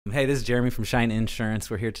Hey, this is Jeremy from Shine Insurance.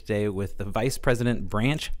 We're here today with the Vice President,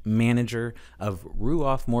 Branch Manager of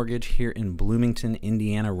Ruoff Mortgage here in Bloomington,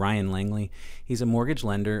 Indiana, Ryan Langley. He's a mortgage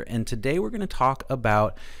lender, and today we're going to talk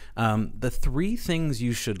about the 3 things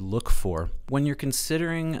you should look for when you're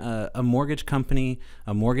considering a mortgage company,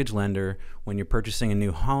 a mortgage lender, when you're purchasing a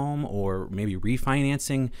new home or maybe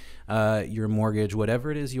refinancing your mortgage,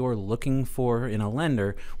 whatever it is you're looking for in a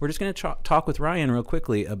lender. We're just going to talk with Ryan real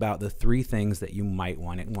quickly about the 3 things that you might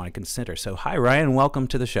want to consider. So hi, Ryan. Welcome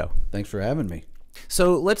to the show. Thanks for having me.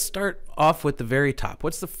 So let's start off with the very top.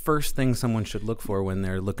 What's the first thing someone should look for when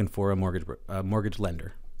they're looking for a mortgage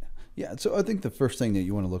lender? Yeah, so I think the first thing that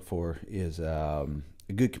you want to look for is a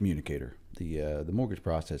good communicator. The mortgage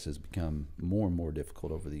process has become more and more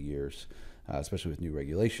difficult over the years, especially with new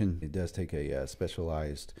regulation. It does take a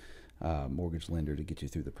specialized mortgage lender to get you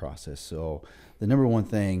through the process. So the number one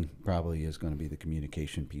thing probably is going to be the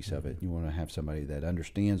communication piece of it. You want to have somebody that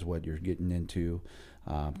understands what you're getting into,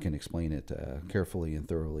 can explain it carefully and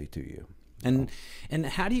thoroughly to you. And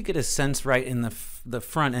how do you get a sense right in the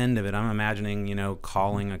front end of it? I'm imagining,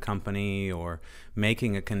 calling a company or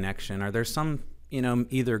making a connection. Are there some,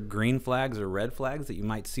 either green flags or red flags that you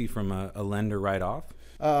might see from a lender right off?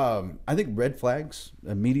 I think red flags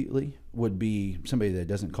immediately would be somebody that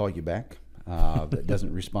doesn't call you back, that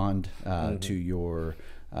doesn't respond to your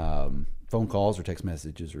phone calls or text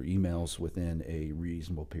messages or emails within a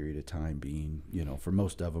reasonable period of time, being, for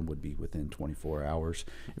most of them would be within 24 hours.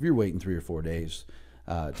 If you're waiting 3 or 4 days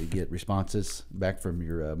to get responses back from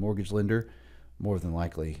your mortgage lender, more than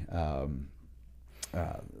likely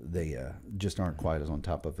they just aren't quite as on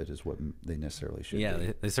top of it as what they necessarily should be.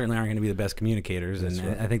 Yeah, they certainly aren't going to be the best communicators. That's and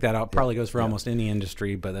right. I think that probably goes for almost any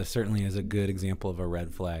industry, but that certainly is a good example of a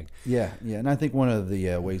red flag. Yeah, and I think one of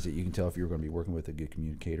the ways that you can tell if you're going to be working with a good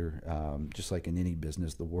communicator, just like in any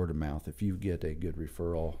business, the word of mouth. If you get a good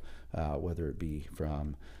referral, whether it be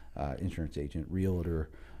from insurance agent, realtor,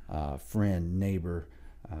 friend, neighbor,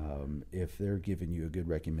 if they're giving you a good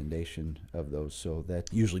recommendation of those, so that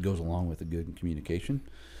usually goes along with a good communication.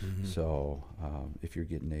 Mm-hmm. So if you're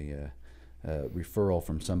getting a referral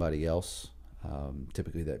from somebody else,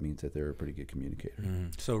 typically that means that they're a pretty good communicator. Mm-hmm.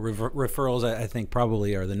 So referrals, I think,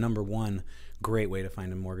 probably are the number one great way to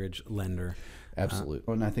find a mortgage lender.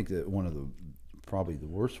 Absolutely. And I think that one of probably the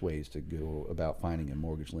worst ways to go about finding a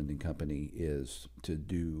mortgage lending company is to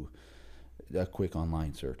do a quick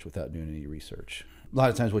online search without doing any research. A lot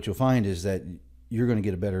of times what you'll find is that you're going to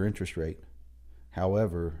get a better interest rate.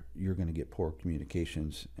 However, you're going to get poor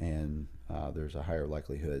communications, and there's a higher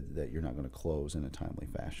likelihood that you're not going to close in a timely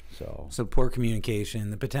fashion. So poor communication,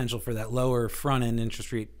 the potential for that lower front-end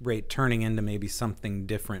interest rate turning into maybe something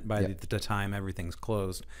different by the time everything's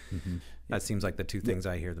closed. Mm-hmm. That seems like the 2 things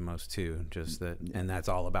I hear the most too, just that, and that's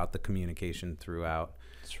all about the communication throughout.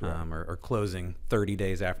 That's right. Or closing 30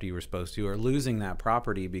 days after you were supposed to, or losing that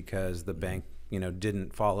property because the bank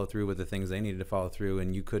didn't follow through with the things they needed to follow through,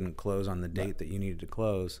 and you couldn't close on the date that you needed to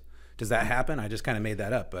close. Does that happen? I just kind of made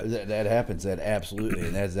that up, but that happens. That absolutely,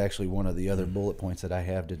 and that's actually one of the other bullet points that I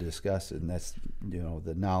have to discuss, and that's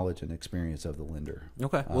the knowledge and experience of the lender.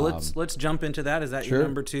 Okay, well let's jump into that. Is that your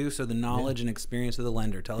number 2? So the knowledge and experience of the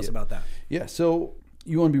lender. Tell us about that. Yeah. So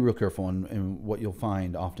you want to be real careful, and what you'll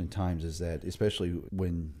find oftentimes is that, especially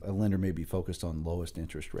when a lender may be focused on lowest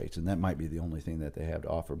interest rates, and that might be the only thing that they have to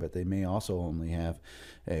offer, but they may also only have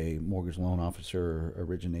a mortgage loan officer or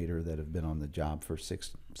originator that have been on the job for six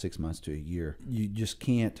months to a year. You just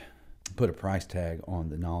can't put a price tag on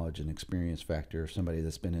the knowledge and experience factor of somebody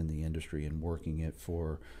that's been in the industry and working it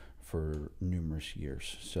for numerous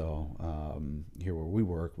years. So here where we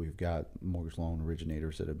work, we've got mortgage loan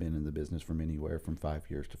originators that have been in the business from anywhere from 5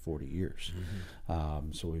 years to 40 years.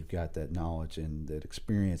 Mm-hmm. So we've got that knowledge and that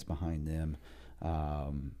experience behind them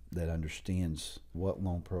that understands what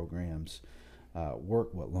loan programs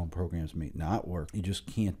work, what loan programs may not work. You just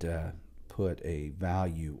can't put a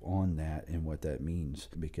value on that and what that means,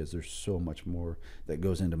 because there's so much more that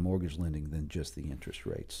goes into mortgage lending than just the interest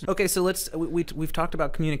rates. Okay, so we've talked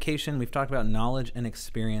about communication, we've talked about knowledge and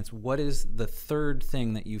experience. What is the 3rd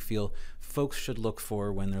thing that you feel folks should look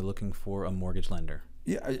for when they're looking for a mortgage lender?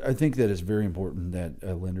 Yeah, I think that it's very important that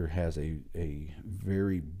a lender has a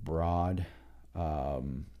very broad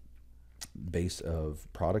base of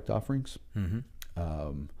product offerings.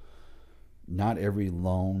 Mm-hmm.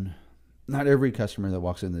 Not every customer that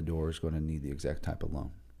walks in the door is going to need the exact type of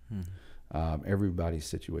loan. Mm-hmm. Everybody's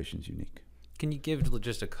situation is unique. Can you give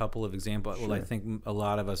just a couple of examples? Sure. Well, I think a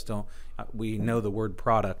lot of us don't. We know the word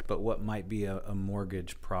product, but what might be a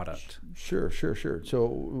mortgage product? Sure.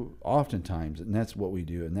 So oftentimes, and that's what we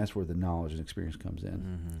do, and that's where the knowledge and experience comes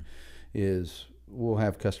in, is we'll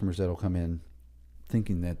have customers that'll come in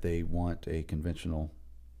thinking that they want a conventional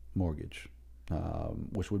mortgage,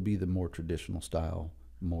 which would be the more traditional style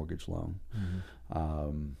mortgage loan.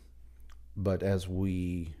 But as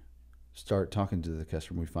we start talking to the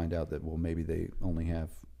customer, we find out that, well, maybe they only have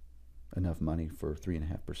enough money for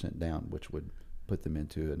 3.5% down, which would put them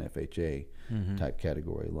into an FHA type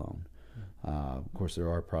category loan. Of course, there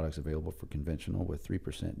are products available for conventional with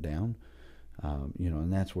 3% down.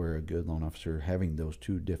 And that's where a good loan officer, having those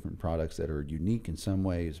two different products that are unique in some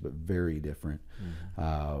ways but very different,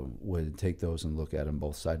 would take those and look at them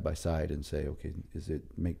both side by side and say, okay, does it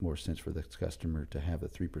make more sense for the customer to have a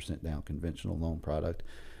 3% down conventional loan product?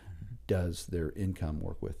 Does their income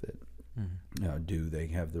work with it? Do they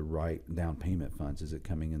have the right down payment funds? Is it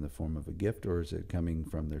coming in the form of a gift, or is it coming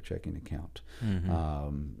from their checking account?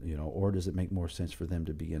 Or does it make more sense for them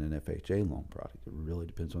to be in an FHA loan product? It really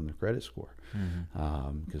depends on their credit score,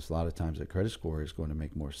 because a lot of times the credit score is going to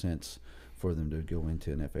make more sense for them to go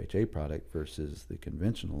into an FHA product versus the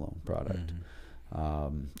conventional loan product.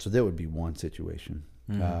 So that would be one situation.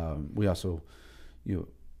 We also,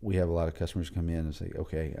 we have a lot of customers come in and say,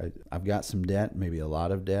 okay, I've got some debt, maybe a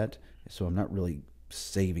lot of debt, so I'm not really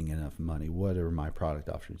saving enough money. What are my product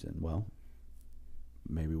options in? Well,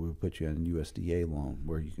 maybe we'll put you on a USDA loan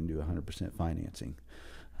where you can do 100% financing.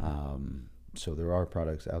 So there are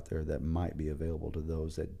products out there that might be available to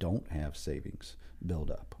those that don't have savings build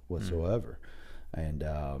up whatsoever. And,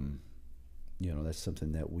 that's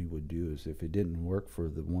something that we would do, is if it didn't work for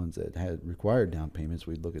the ones that had required down payments,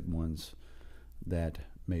 we'd look at ones that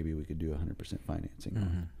maybe we could do 100% financing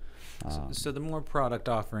on. So the more product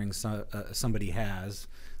offerings somebody has,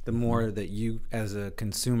 the more that you as a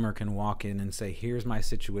consumer can walk in and say, here's my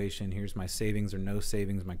situation, here's my savings or no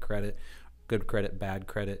savings, my credit, good credit, bad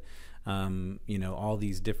credit, all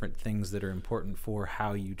these different things that are important for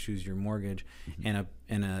how you choose your mortgage. And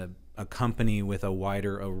a company with a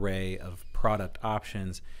wider array of product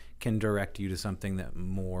options can direct you to something that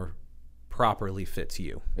more properly fits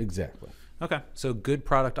you. Exactly. Okay, so good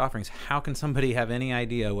product offerings. How can somebody have any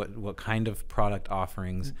idea what kind of product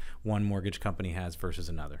offerings one mortgage company has versus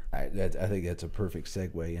another? I think that's a perfect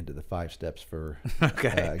segue into the 5 steps for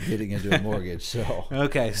getting into a mortgage. So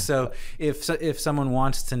okay, so if someone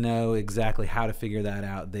wants to know exactly how to figure that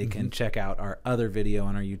out, they can check out our other video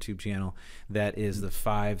on our YouTube channel. That is the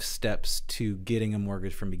 5 steps to getting a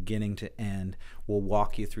mortgage from beginning to end. We'll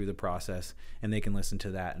walk you through the process, and they can listen to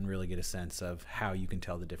that and really get a sense of how you can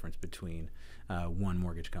tell the difference between one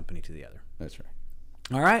mortgage company to the other. That's right.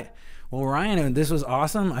 All right. Well, Ryan, this was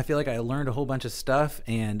awesome. I feel like I learned a whole bunch of stuff,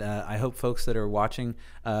 and I hope folks that are watching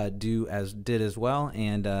did as well.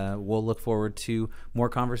 And we'll look forward to more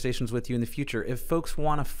conversations with you in the future. If folks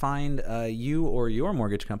want to find you or your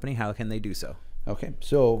mortgage company, how can they do so? Okay,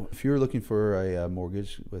 so if you're looking for a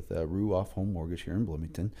mortgage with Ruoff Home Mortgage here in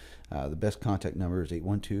Bloomington, the best contact number is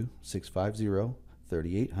 812-650-3800.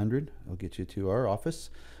 It'll get you to our office.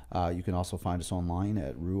 You can also find us online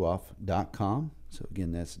at ruoff.com. So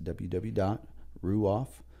again, that's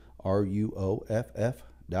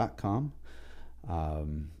www.ruoff.com.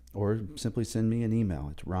 Or simply send me an email.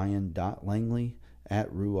 It's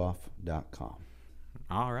ryan.langley@ruoff.com.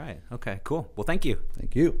 All right. Okay, cool. Well, thank you.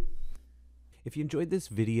 Thank you. If you enjoyed this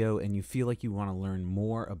video and you feel like you want to learn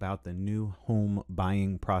more about the new home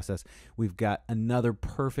buying process, we've got another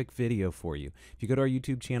perfect video for you. If you go to our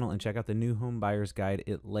YouTube channel and check out the New Home Buyer's Guide,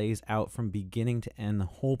 it lays out from beginning to end the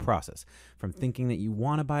whole process, from thinking that you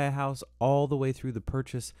want to buy a house all the way through the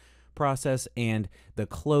purchase process and the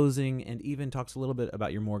closing, and even talks a little bit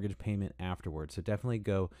about your mortgage payment afterwards. So definitely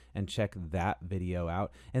go and check that video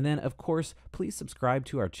out. And then, of course, please subscribe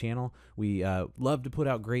to our channel. We love to put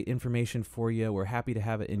out great information for you. We're happy to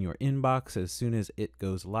have it in your inbox as soon as it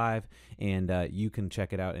goes live, and you can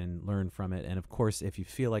check it out and learn from it. And of course, if you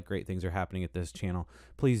feel like great things are happening at this channel,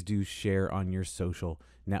 please do share on your social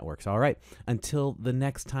networks. All right, until the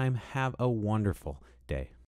next time, have a wonderful day.